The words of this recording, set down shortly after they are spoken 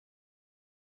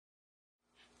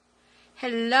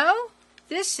Hello,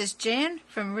 this is Jan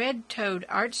from Red Toad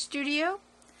Art Studio,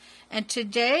 and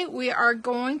today we are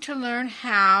going to learn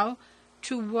how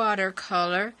to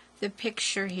watercolor the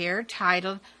picture here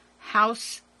titled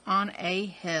House on a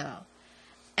Hill.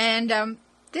 And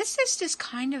this is just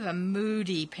kind of a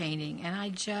moody painting, and I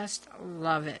just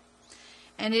love it.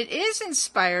 And it is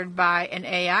inspired by an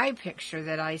AI picture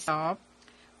that I saw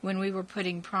when we were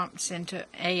putting prompts into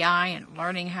AI and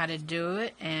learning how to do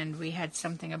it, and we had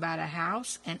something about a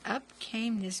house, and up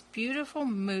came this beautiful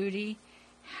moody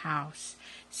house.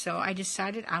 So I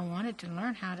decided I wanted to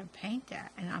learn how to paint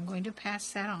that, and I'm going to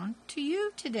pass that on to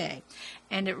you today.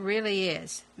 And it really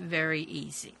is very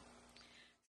easy.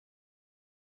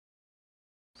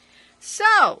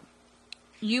 So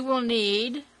you will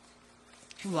need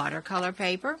watercolor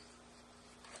paper.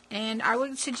 And I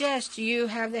would suggest you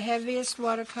have the heaviest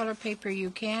watercolor paper you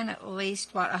can, at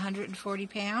least, 140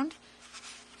 pound,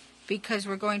 because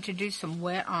we're going to do some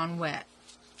wet on wet.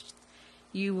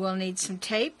 You will need some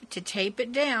tape to tape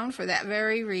it down for that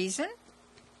very reason.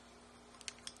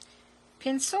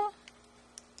 Pencil,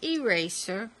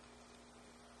 eraser,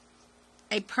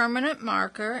 a permanent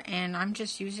marker, and I'm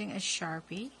just using a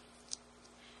Sharpie.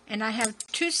 And I have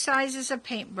two sizes of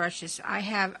paintbrushes. I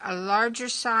have a larger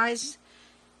size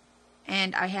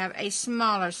and I have a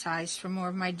smaller size for more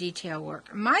of my detail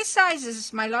work. My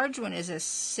large one is a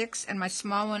 6 and my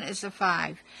small one is a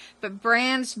 5. But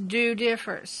brands do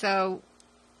differ, so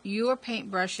your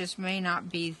paintbrushes may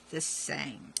not be the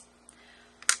same.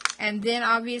 And then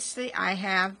obviously I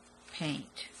have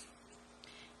paint.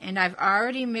 And I've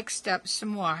already mixed up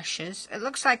some washes. It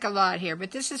looks like a lot here,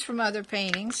 but this is from other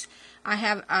paintings. I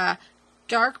have a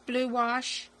dark blue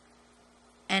wash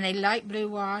and a light blue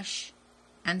wash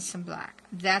and some black.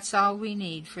 That's all we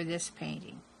need for this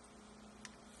painting.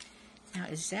 Now,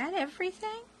 is that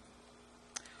everything?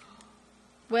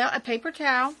 Well, a paper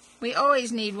towel. We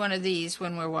always need one of these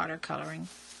when we're watercoloring.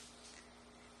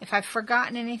 If I've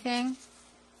forgotten anything,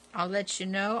 I'll let you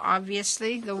know.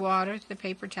 Obviously, the water, the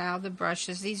paper towel, the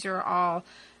brushes, these are all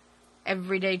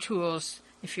everyday tools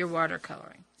if you're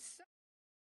watercoloring.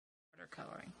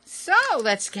 So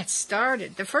let's get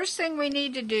started. The first thing we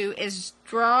need to do is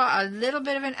draw a little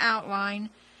bit of an outline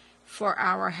for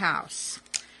our house.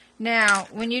 Now,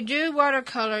 when you do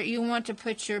watercolor, you want to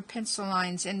put your pencil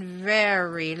lines in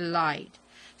very light.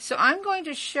 So I'm going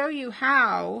to show you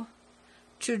how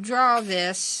to draw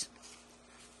this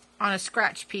on a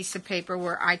scratch piece of paper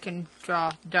where I can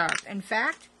draw dark. In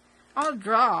fact, I'll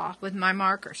draw with my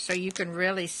marker so you can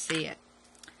really see it.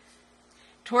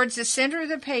 Towards the center of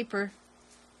the paper,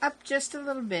 up just a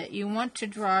little bit, you want to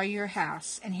draw your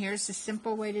house. And here's the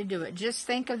simple way to do it. Just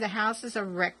think of the house as a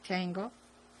rectangle.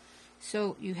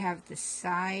 So you have the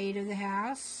side of the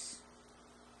house.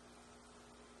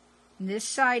 And this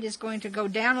side is going to go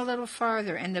down a little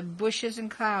farther, and the bushes and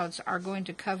clouds are going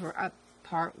to cover up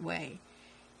part way.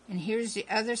 And here's the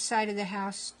other side of the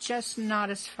house, just not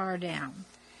as far down.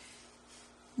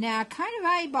 Now, kind of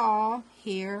eyeball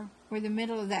here where the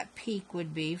middle of that peak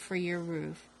would be for your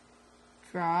roof.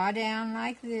 Draw down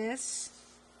like this,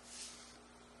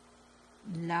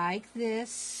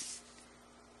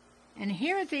 and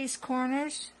here at these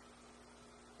corners,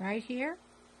 right here,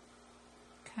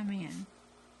 come in.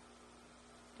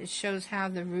 This shows how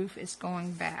the roof is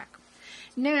going back.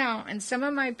 Now, in some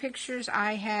of my pictures,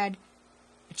 I had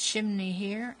a chimney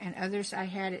here, and others I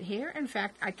had it here. In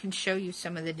fact, I can show you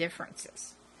some of the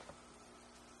differences.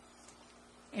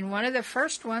 In one of the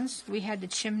first ones, we had the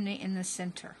chimney in the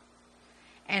center.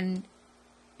 And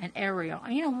an aerial.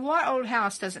 You know, what old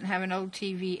house doesn't have an old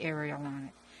TV aerial on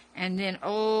it? And then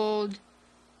old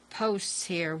posts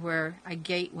here where a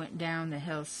gate went down the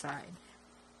hillside.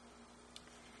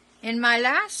 In my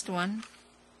last one,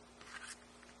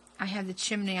 I had the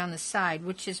chimney on the side,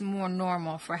 which is more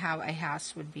normal for how a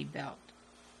house would be built.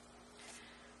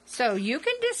 So you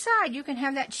can decide. You can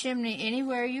have that chimney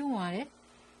anywhere you want it.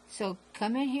 So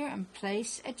come in here and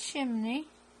place a chimney.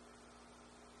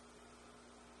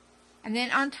 And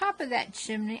then on top of that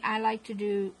chimney, I like to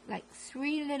do like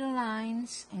 3 little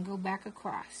lines and go back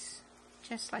across.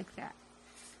 Just like that.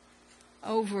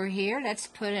 Over here, let's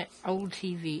put an old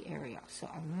TV aerial. So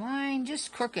a line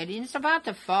just crooked, and it's about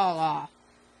to fall off.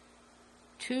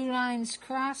 2 lines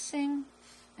crossing,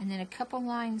 and then a couple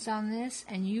lines on this,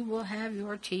 and you will have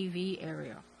your TV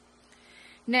aerial.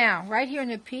 Now, right here in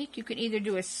the peak, you can either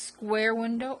do a square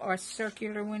window or a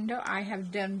circular window. I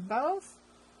have done both.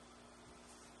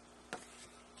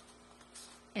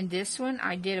 In this one,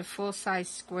 I did a full-size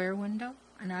square window,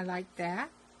 and I like that.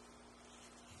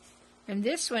 In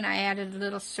this one, I added a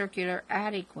little circular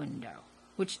attic window,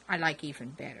 which I like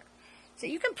even better. So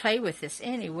you can play with this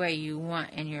any way you want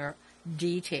in your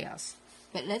details.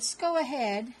 But let's go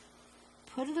ahead,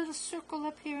 put a little circle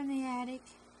up here in the attic.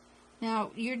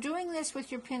 Now, you're doing this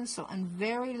with your pencil in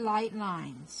very light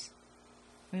lines.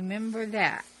 Remember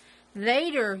that.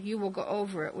 Later, you will go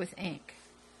over it with ink.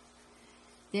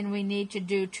 Then we need to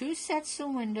do 2 sets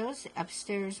of windows,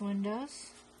 upstairs windows.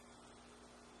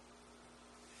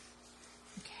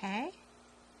 Okay.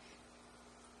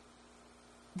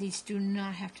 These do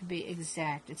not have to be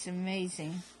exact. It's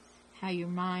amazing how your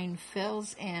mind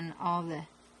fills in all the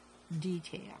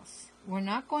details. We're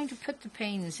not going to put the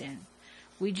panes in.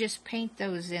 We just paint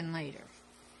those in later.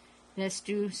 Let's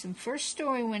do some first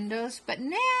story windows, but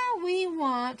now we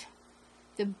want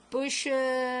the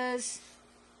bushes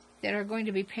that are going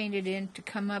to be painted in to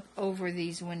come up over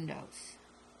these windows.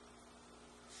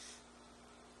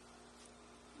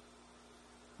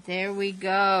 There we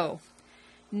go.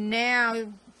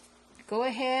 Now, go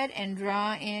ahead and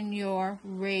draw in your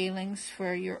railings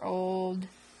for your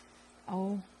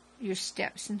your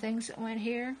steps and things that went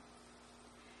here.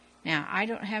 Now, I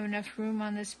don't have enough room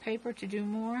on this paper to do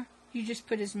more. You just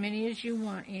put as many as you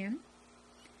want in.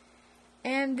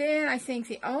 And then I think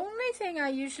the only thing I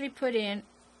usually put in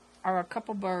are a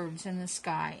couple birds in the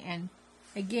sky. And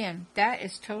again, that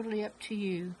is totally up to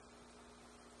you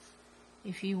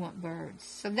if you want birds.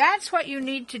 So that's what you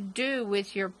need to do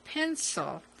with your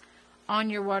pencil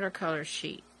on your watercolor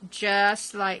sheet,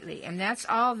 just lightly. And that's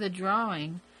all the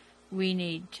drawing we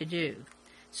need to do.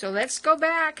 So let's go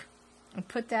back and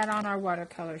put that on our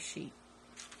watercolor sheet.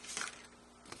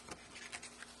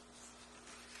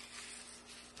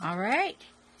 All right,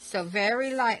 so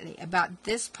very lightly, about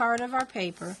this part of our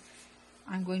paper,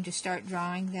 I'm going to start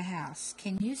drawing the house.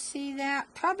 Can you see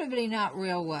that? Probably not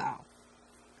real well.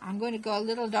 I'm going to go a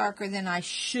little darker than I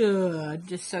should,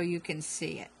 just so you can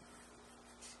see it.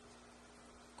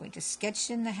 I'm going to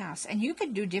sketch in the house. And you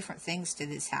could do different things to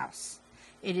this house.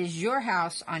 It is your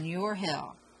house on your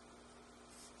hill.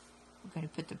 We're going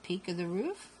to put the peak of the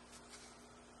roof.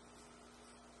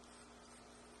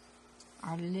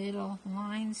 Our little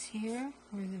lines here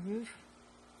where the roof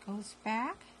goes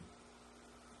back.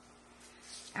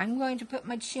 I'm going to put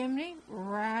my chimney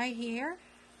right here.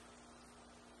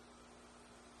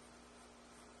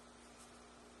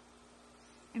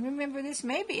 And remember, this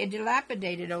may be a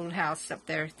dilapidated old house up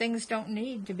there. Things don't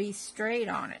need to be straight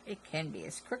on it. It can be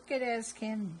as crooked as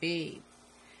can be.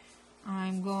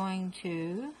 I'm going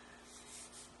to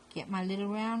get my little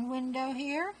round window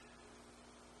here.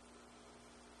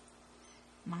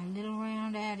 My little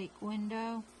round attic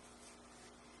window.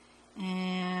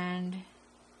 And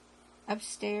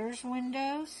upstairs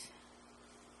windows.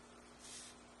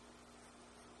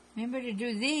 Remember to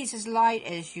do these as light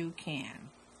as you can.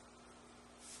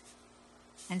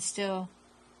 And still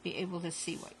be able to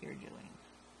see what you're doing.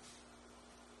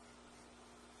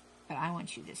 But I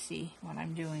want you to see what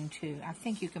I'm doing too. I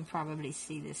think you can probably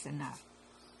see this enough.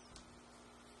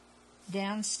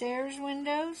 Downstairs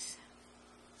windows.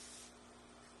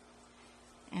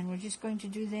 And we're just going to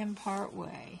do them part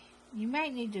way. You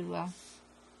might need to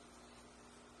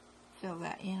fill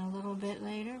that in a little bit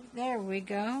later. There we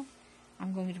go.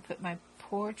 I'm going to put my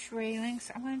porch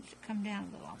railings. I'm going to come down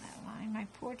a little on that line. My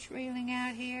porch railing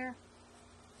out here.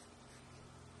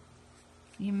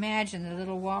 You imagine the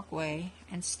little walkway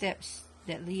and steps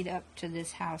that lead up to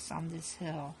this house on this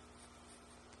hill.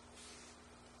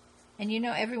 And you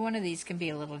know, every one of these can be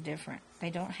a little different. They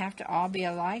don't have to all be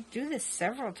alike. Do this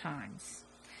several times.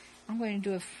 I'm going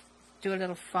to do a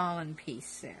little fallen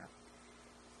piece there.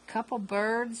 Couple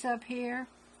birds up here.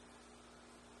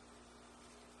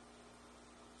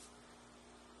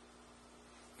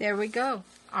 There we go.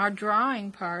 Our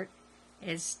drawing part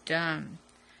is done.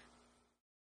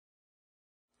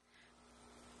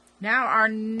 Now our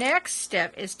next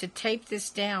step is to tape this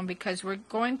down because we're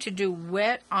going to do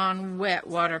wet on wet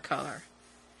watercolor.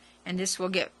 And this will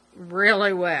get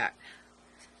really wet.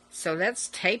 So let's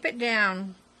tape it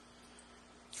down.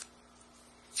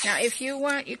 Now if you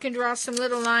want, you can draw some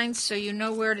little lines so you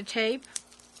know where to tape.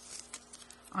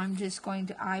 I'm just going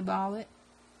to eyeball it.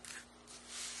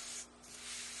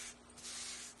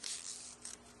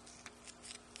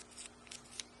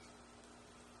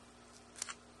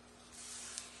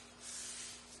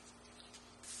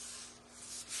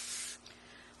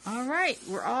 All right,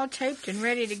 we're all taped and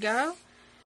ready to go.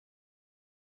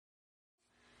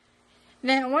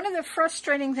 Now, one of the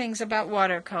frustrating things about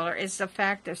watercolor is the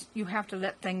fact that you have to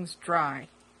let things dry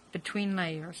between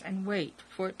layers and wait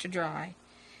for it to dry.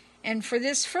 And for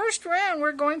this first round,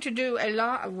 we're going to do a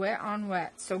lot of wet on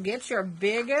wet. So get your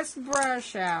biggest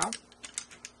brush out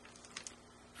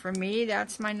For me,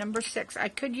 that's my number 6. I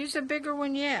could use a bigger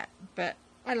one yet, but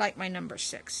I like my number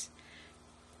 6.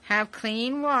 Have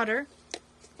clean water.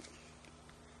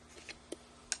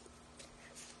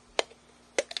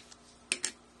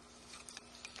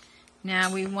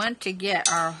 Now we want to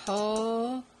get our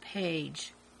whole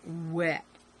page wet.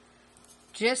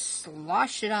 Just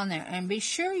slosh it on there and be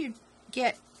sure you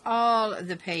get all of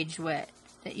the page wet,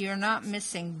 that you're not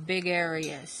missing big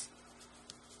areas.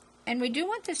 And we do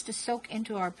want this to soak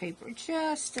into our paper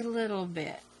just a little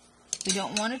bit. We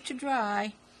don't want it to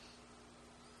dry.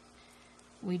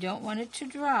 We don't want it to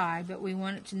dry, but we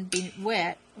want it to be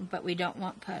wet, but we don't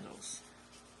want puddles.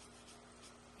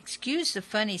 Excuse the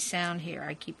funny sound here.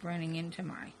 I keep running into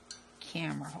my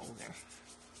camera holder.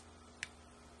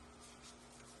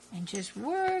 And just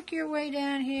work your way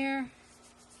down here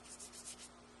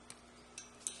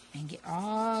and get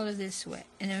all of this wet.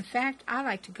 And in fact, I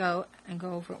like to go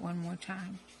over it one more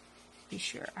time. Be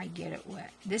sure I get it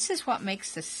wet. This is what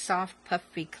makes the soft,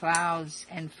 puffy clouds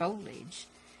and foliage,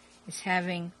 is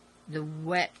having the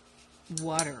wet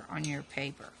water on your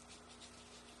paper.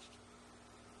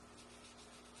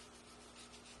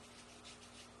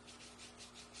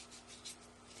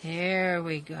 There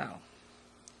we go.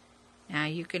 Now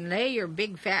you can lay your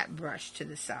big fat brush to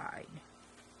the side.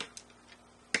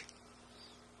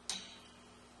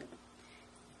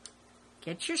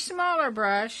 Get your smaller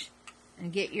brush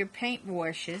and get your paint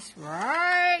washes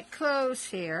right close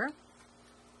here.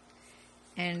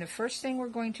 And the first thing we're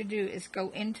going to do is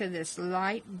go into this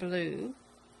light blue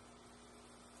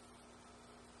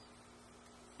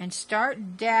and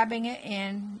start dabbing it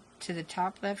in to the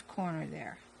top left corner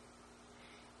there.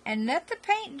 And let the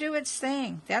paint do its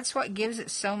thing. That's what gives it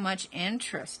so much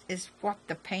interest, is what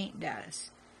the paint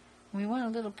does. We want a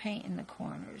little paint in the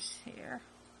corners here.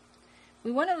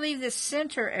 We want to leave this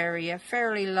center area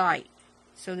fairly light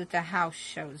so that the house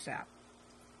shows up.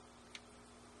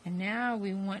 And now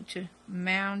we want to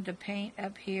mound the paint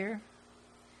up here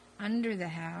under the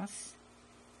house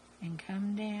and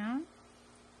come down.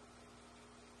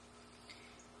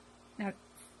 Now,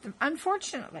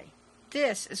 unfortunately,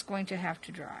 this is going to have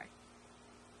to dry.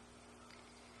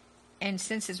 And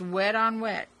since it's wet on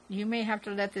wet, you may have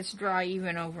to let this dry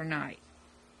even overnight.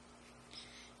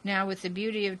 Now, with the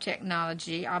beauty of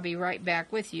technology, I'll be right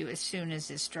back with you as soon as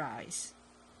this dries.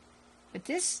 But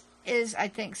this is, I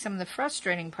think, some of the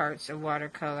frustrating parts of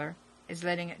watercolor, is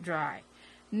letting it dry.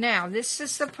 Now, this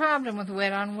is the problem with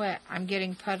wet on wet. I'm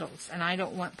getting puddles, and I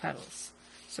don't want puddles.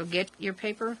 So get your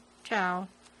paper towel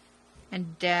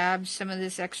and dab some of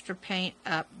this extra paint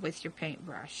up with your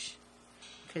paintbrush,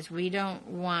 because we don't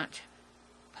want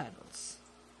puddles.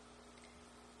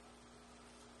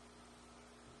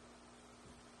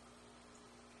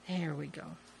 There we go.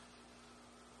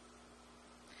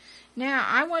 Now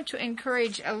I want to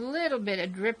encourage a little bit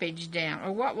of drippage down,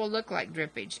 or what will look like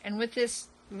drippage. And with this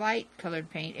light colored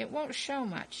paint, it won't show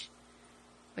much,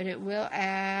 but it will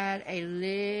add a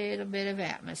little bit of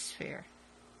atmosphere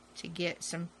to get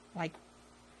some, like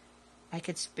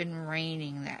it's been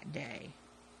raining that day.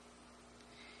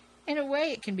 In a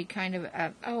way, it can be kind of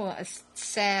a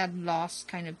sad, lost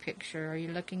kind of picture. Are you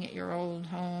looking at your old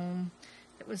home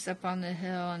that was up on the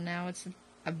hill and now it's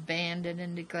abandoned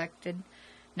and neglected?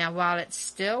 Now, while it's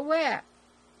still wet,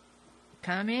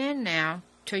 come in now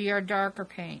to your darker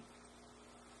paint.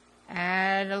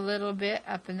 Add a little bit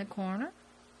up in the corner.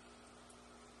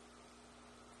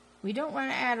 We don't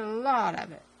want to add a lot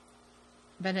of it,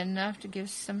 but enough to give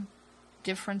some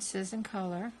differences in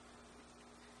color.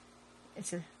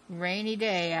 It's a rainy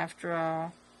day after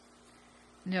all.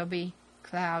 And there'll be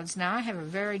clouds. Now I have a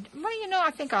very, well, you know,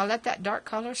 I think I'll let that dark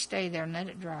color stay there and let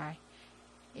it dry.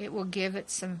 It will give it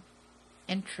some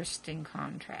interesting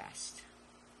contrast.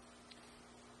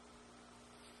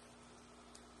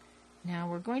 Now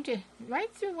we're going to,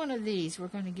 right through one of these, we're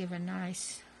going to give a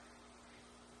nice,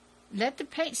 let the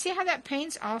paint, see how that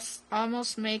paint's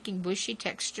almost making bushy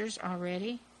textures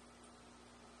already?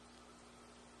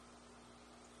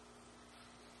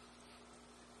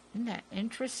 Isn't that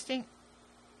interesting?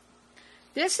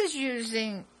 This is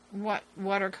using what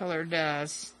watercolor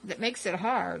does that makes it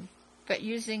hard, but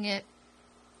using it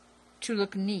to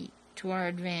look neat, to our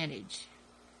advantage.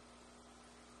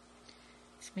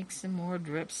 Let's make some more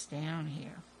drips down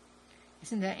here.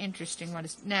 Isn't that interesting? What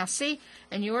is now? See,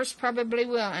 and yours probably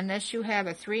will, unless you have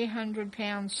a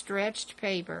 300-pound stretched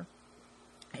paper.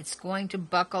 It's going to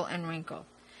buckle and wrinkle.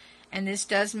 And this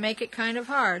does make it kind of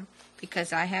hard,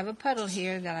 because I have a puddle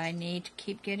here that I need to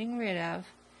keep getting rid of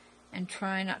and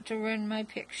try not to ruin my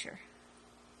picture.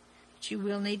 But you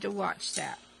will need to watch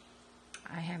that.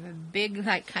 I have a big,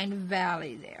 like, kind of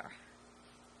valley there.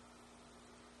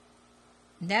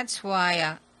 That's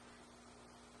why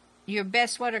your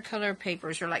best watercolor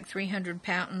papers are like 300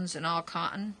 pounds and all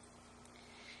cotton.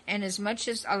 And as much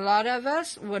as a lot of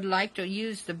us would like to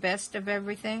use the best of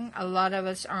everything, a lot of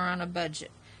us are on a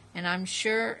budget. And I'm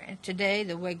sure today,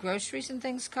 the way groceries and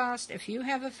things cost, if you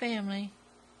have a family,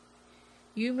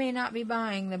 you may not be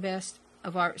buying the best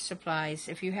of art supplies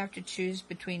if you have to choose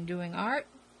between doing art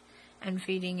and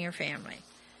feeding your family.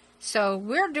 So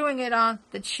we're doing it on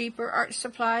the cheaper art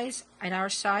supplies at our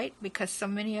site because so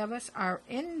many of us are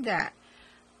in that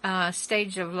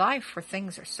stage of life where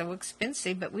things are so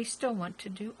expensive, but we still want to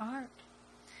do art.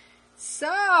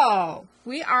 So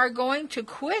we are going to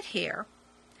quit here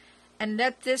and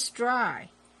let this dry.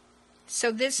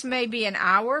 So this may be an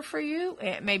hour for you,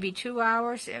 it may be 2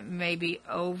 hours, it may be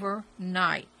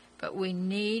overnight, but we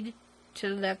need to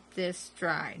let this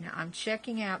dry. Now I'm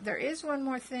checking out, there is one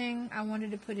more thing I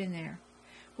wanted to put in there.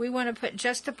 We want to put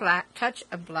just a touch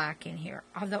of black in here,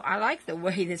 although I like the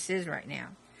way this is right now.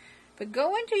 But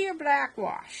go into your black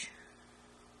wash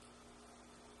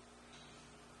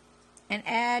and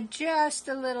add just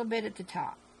a little bit at the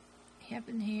top. Up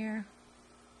in here,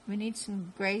 we need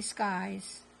some gray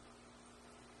skies.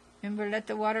 Remember, let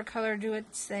the watercolor do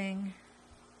its thing.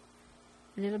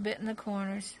 A little bit in the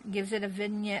corners. Gives it a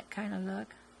vignette kind of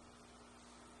look.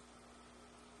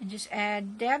 And just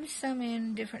dab some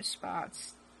in different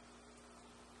spots.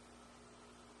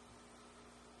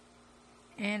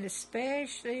 And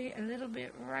especially a little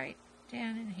bit right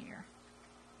down in here.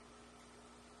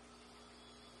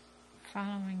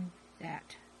 Following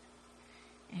that.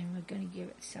 And we're going to give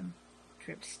it some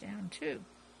drips down too.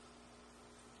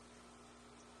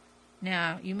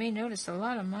 Now, you may notice a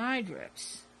lot of my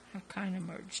drips have kind of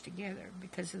merged together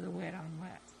because of the wet on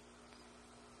wet.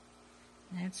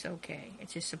 That's okay.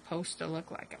 It's just supposed to look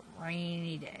like a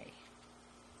rainy day.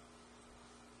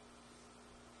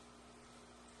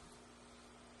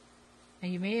 Now,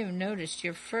 you may have noticed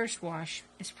your first wash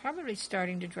is probably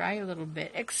starting to dry a little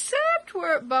bit, except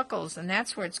where it buckles, and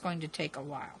that's where it's going to take a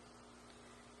while.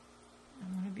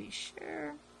 I want to be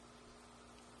sure.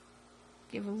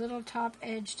 Give a little top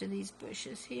edge to these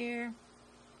bushes here.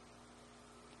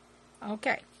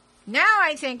 Okay, now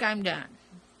I think I'm done.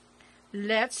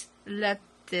 Let's let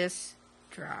this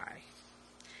dry.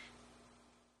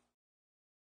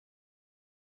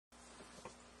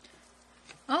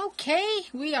 Okay,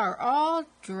 we are all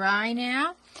dry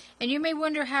now. And you may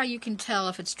wonder how you can tell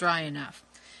if it's dry enough.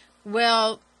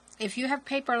 Well, if you have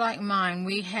paper like mine,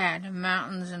 we had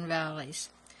mountains and valleys.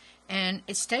 And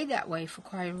it stayed that way for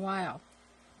quite a while.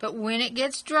 But when it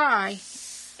gets dry,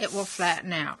 it will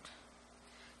flatten out.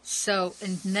 So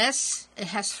unless it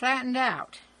has flattened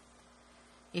out,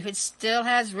 if it still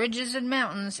has ridges and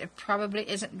mountains, it probably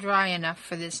isn't dry enough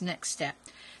for this next step.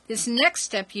 This next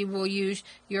step, you will use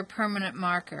your permanent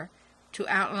marker to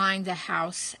outline the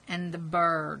house and the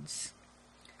birds.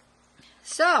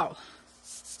 So,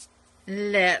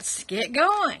 let's get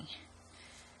going.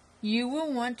 You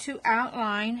will want to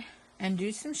outline and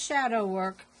do some shadow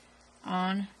work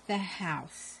on the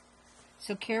house.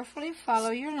 So carefully follow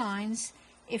your lines.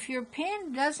 If your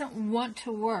pen doesn't want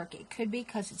to work, it could be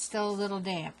because it's still a little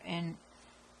damp and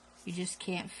you just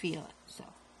can't feel it. So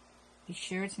be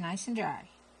sure it's nice and dry.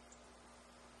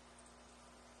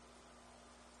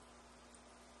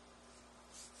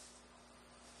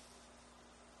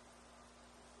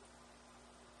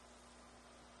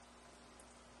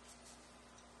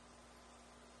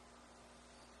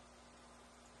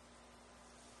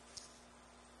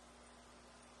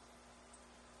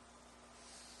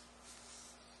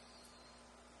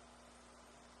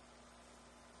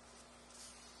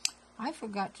 I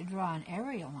forgot to draw an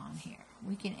aerial on here.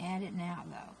 We can add it now,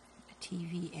 though, a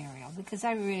TV aerial, because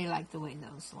I really like the way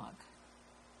those look.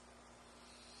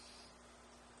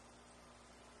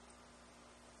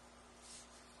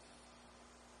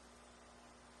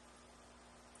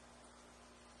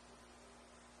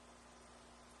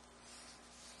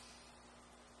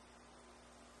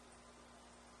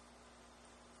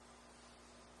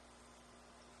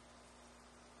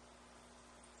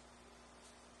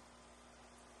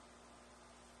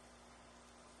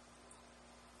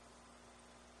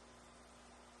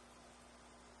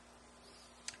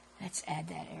 Let's add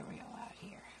that aerial out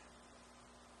here.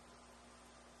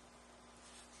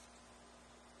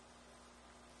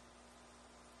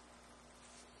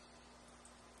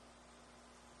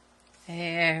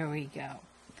 There we go.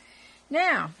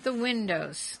 Now, the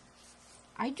windows.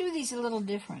 I do these a little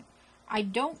different. I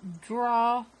don't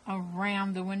draw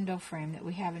around the window frame that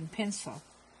we have in pencil.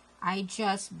 I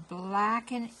just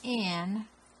blacken in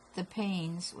the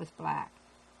panes with black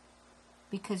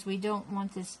because we don't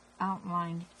want this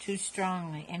outlined too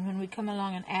strongly. And when we come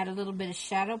along and add a little bit of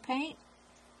shadow paint,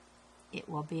 it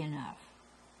will be enough.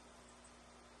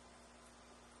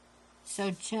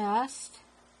 So just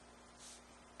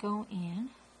go in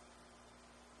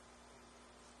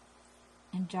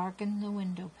and darken the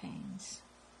window panes.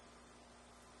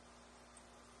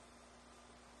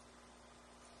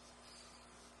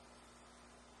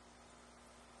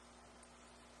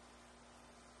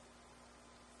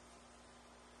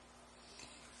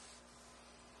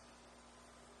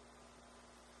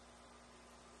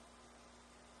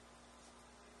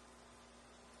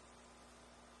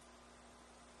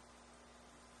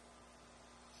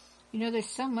 You know, there's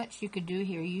so much you could do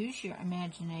here. Use your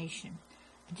imagination.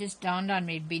 It just dawned on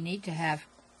me it'd be neat to have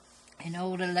an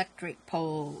old electric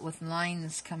pole with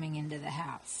lines coming into the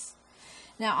house.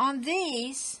 Now on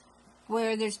these,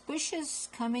 where there's bushes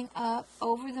coming up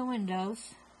over the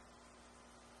windows,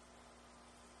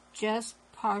 just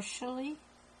partially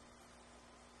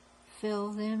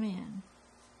fill them in.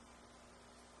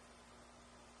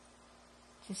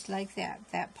 Just like that.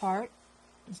 That part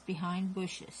is behind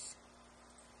bushes.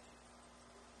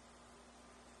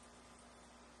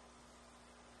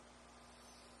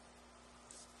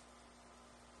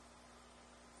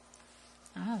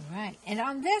 All right, and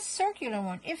on this circular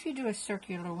one, if you do a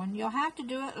circular one, you'll have to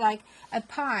do it like a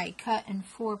pie cut in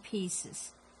 4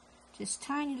 pieces. Just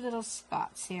tiny little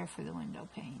spots here for the window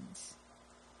panes.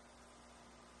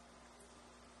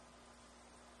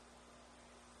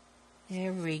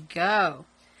 There we go.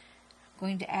 I'm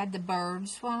going to add the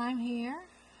birds while I'm here.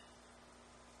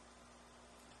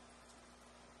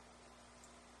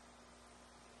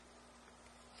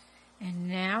 And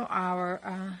now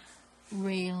our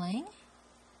railing.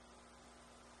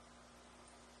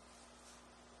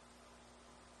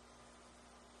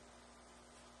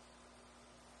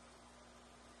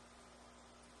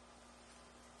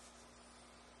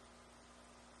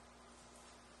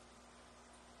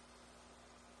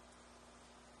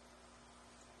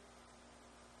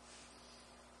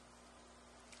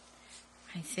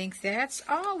 I think that's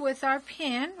all with our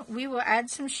pen. We will add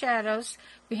some shadows.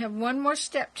 We have one more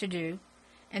step to do,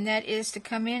 and that is to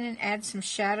come in and add some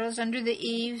shadows under the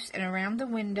eaves and around the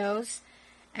windows,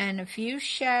 and a few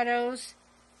shadows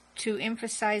to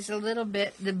emphasize a little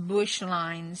bit the bush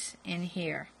lines in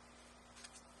here.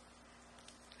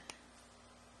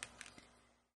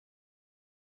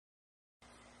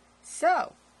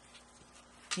 So,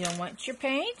 you'll want your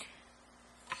paint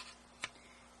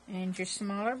and your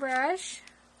smaller brush.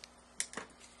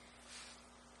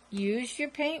 Use your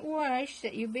paint wash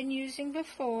that you've been using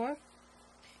before.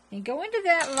 And go into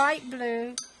that light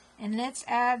blue and let's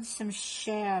add some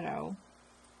shadow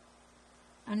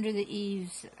under the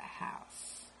eaves of the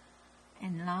house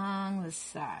and along the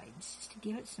sides just to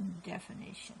give it some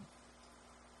definition.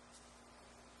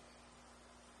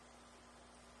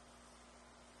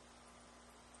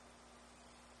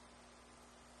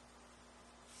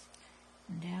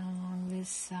 And down along this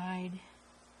side.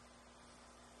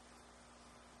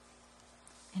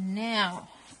 And now,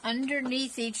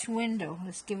 underneath each window,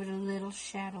 let's give it a little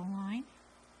shadow line.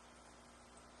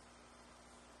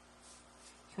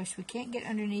 Of course, we can't get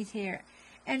underneath here.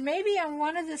 And maybe on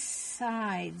one of the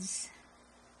sides,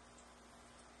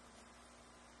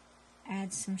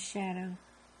 add some shadow.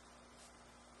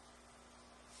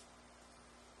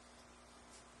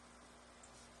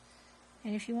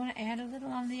 And if you want to add a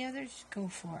little on the others, go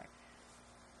for it.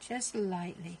 Just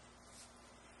lightly.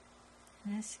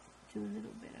 And let's do a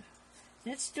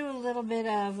little bit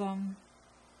of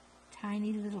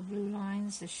tiny little blue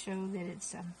lines to show that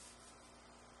it's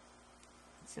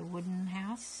a wooden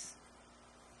house.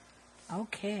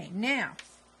 Okay, now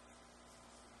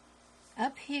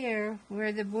up here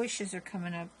where the bushes are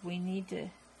coming up, we need to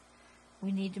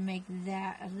make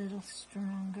that a little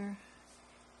stronger.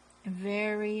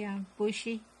 Very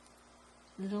bushy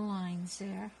little lines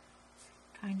there,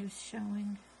 kind of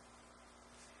showing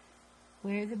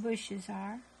where the bushes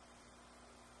are,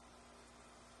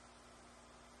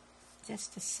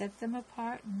 just to set them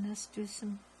apart. And let's do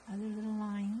some other little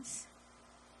lines.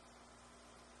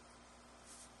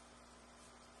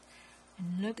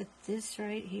 And look at this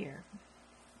right here.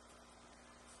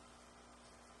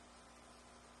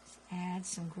 Let's add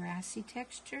some grassy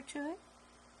texture to it.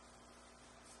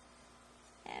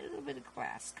 Add a little bit of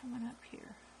grass coming up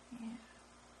here. Yeah.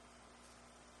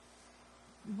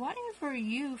 Whatever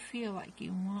you feel like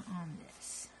you want on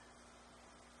this.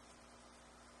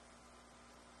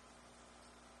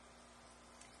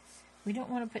 We don't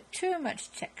want to put too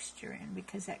much texture in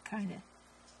because that kind of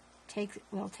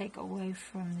will take away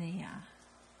from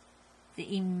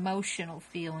the emotional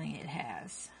feeling it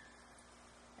has.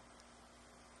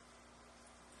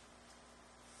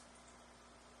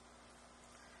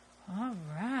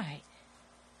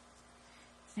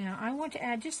 I want to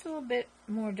add just a little bit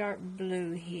more dark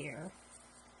blue here,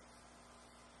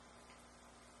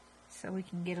 so we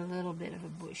can get a little bit of a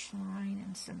bush line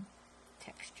and some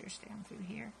textures down through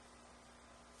here.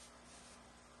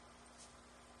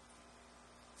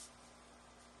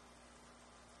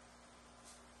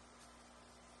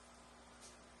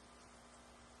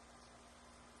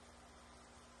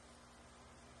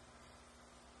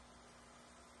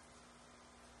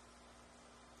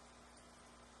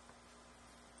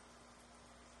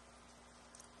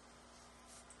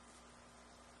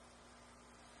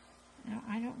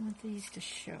 I don't want these to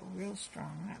show real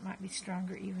strong. That might be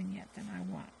stronger even yet than I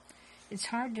want. It's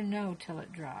hard to know till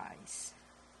it dries.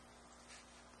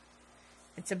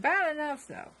 It's about enough,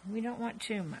 though. We don't want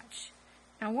too much.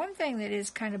 Now, one thing that is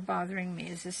kind of bothering me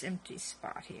is this empty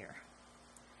spot here.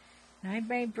 And I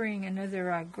may bring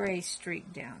another gray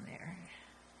streak down there.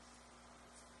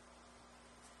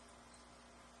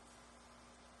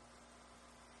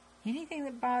 Anything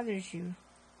that bothers you,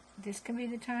 this can be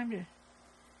the time to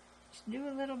just do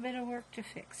a little bit of work to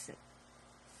fix it.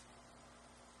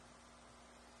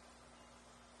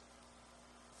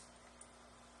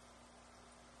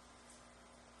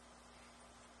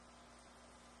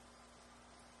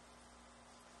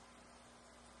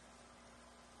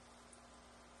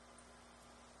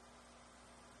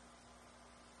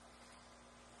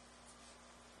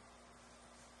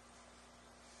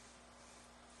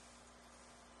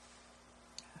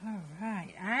 All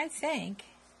right, I think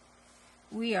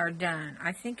we are done.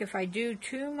 I think if I do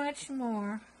too much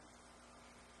more,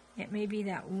 it may be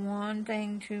that one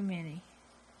thing too many.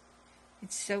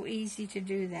 It's so easy to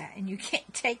do that, and you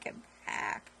can't take it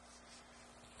back.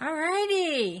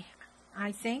 Alrighty,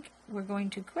 I think we're going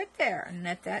to quit there and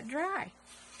let that dry.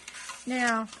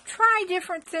 Now, try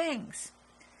different things.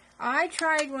 I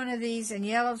tried one of these in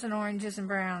yellows and oranges and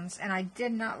browns, and I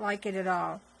did not like it at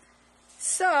all.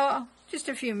 So, just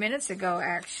a few minutes ago,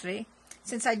 actually,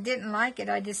 since I didn't like it,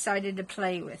 I decided to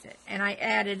play with it. And I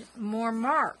added more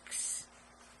marks.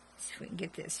 Let's see if we can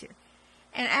get this here.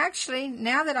 And actually,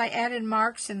 now that I added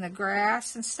marks in the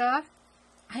grass and stuff,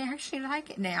 I actually like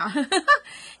it now.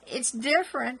 It's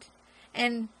different.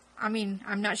 And, I mean,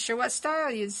 I'm not sure what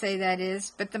style you'd say that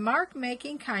is, but the mark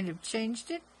making kind of changed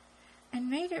it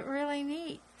and made it really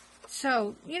neat.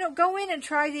 So, you know, go in and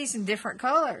try these in different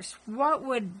colors. What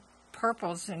would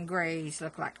purples and grays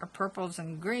look like, or purples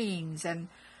and greens, and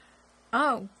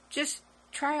just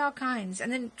try all kinds,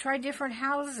 and then try different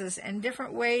houses and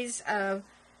different ways of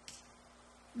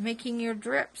making your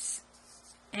drips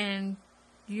and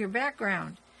your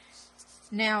background.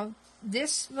 Now,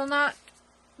 this will not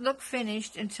look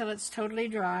finished until it's totally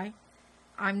dry.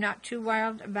 I'm not too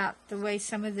wild about the way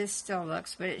some of this still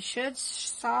looks, but it should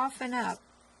soften up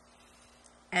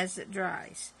as it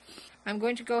dries. I'm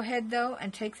going to go ahead, though,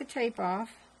 and take the tape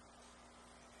off.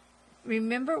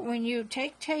 Remember, when you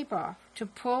take tape off, to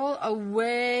pull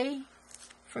away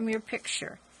from your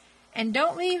picture. And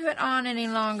don't leave it on any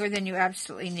longer than you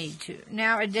absolutely need to.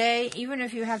 Now, a day, even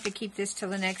if you have to keep this till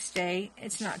the next day,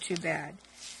 it's not too bad.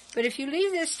 But if you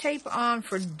leave this tape on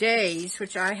for days,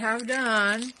 which I have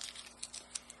done,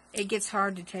 it gets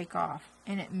hard to take off.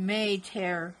 And it may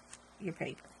tear your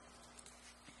paper.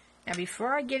 Now,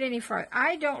 before I get any farther,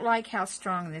 I don't like how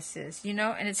strong this is, you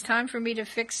know, and it's time for me to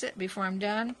fix it before I'm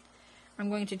done. I'm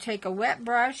going to take a wet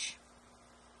brush,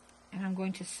 and I'm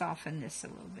going to soften this a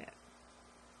little bit.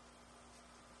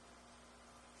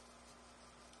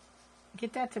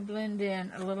 Get that to blend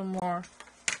in a little more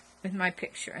with my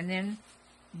picture, and then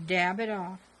dab it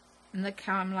off. And look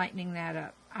how I'm lightening that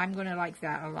up. I'm going to like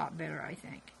that a lot better, I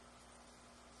think.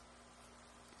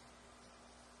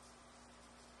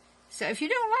 So if you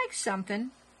don't like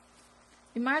something,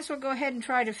 you might as well go ahead and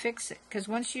try to fix it, because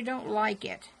once you don't like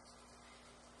it,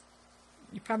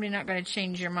 you're probably not going to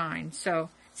change your mind. So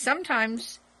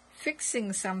sometimes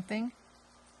fixing something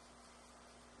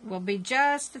will be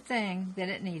just the thing that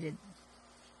it needed.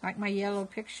 Like my yellow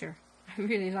picture. I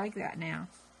really like that now.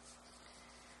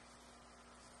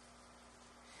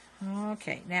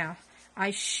 Okay, now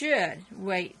I should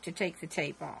wait to take the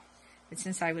tape off. But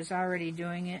since I was already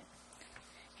doing it,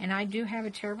 and I do have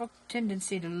a terrible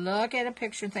tendency to look at a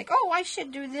picture and think, oh, I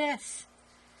should do this.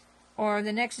 Or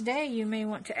the next day you may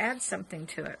want to add something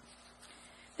to it.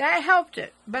 That helped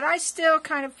it, but I still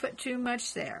kind of put too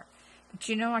much there. But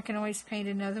you know, I can always paint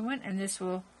another one, and this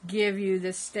will give you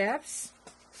the steps.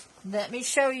 Let me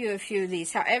show you a few of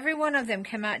these, how every one of them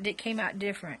came out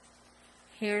different.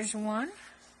 Here's one.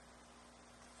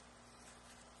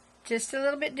 Just a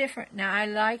little bit different. Now, I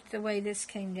liked the way this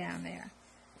came down there.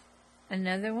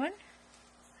 Another one.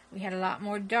 We had a lot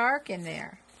more dark in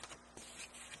there.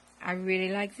 I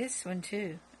really like this one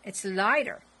too. It's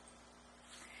lighter.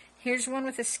 Here's one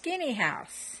with a skinny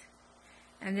house.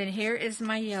 And then here is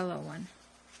my yellow one.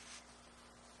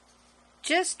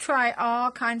 Just try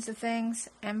all kinds of things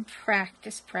and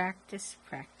practice, practice,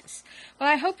 practice. Well,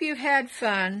 I hope you've had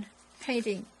fun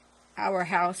painting our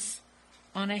house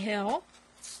on a hill.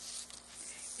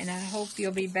 And I hope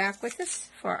you'll be back with us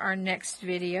for our next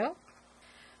video.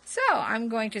 So, I'm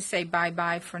going to say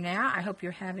bye-bye for now. I hope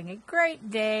you're having a great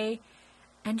day.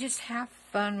 And just have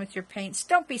fun with your paints.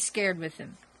 Don't be scared with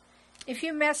them. If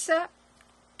you mess up,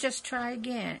 just try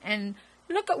again. And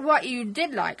look at what you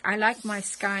did like. I like my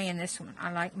sky in this one.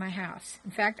 I like my house. In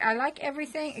fact, I like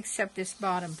everything except this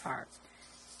bottom part.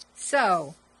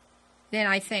 So, then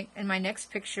I think in my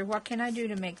next picture, what can I do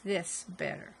to make this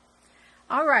better?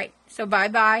 All right, so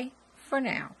bye-bye for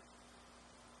now.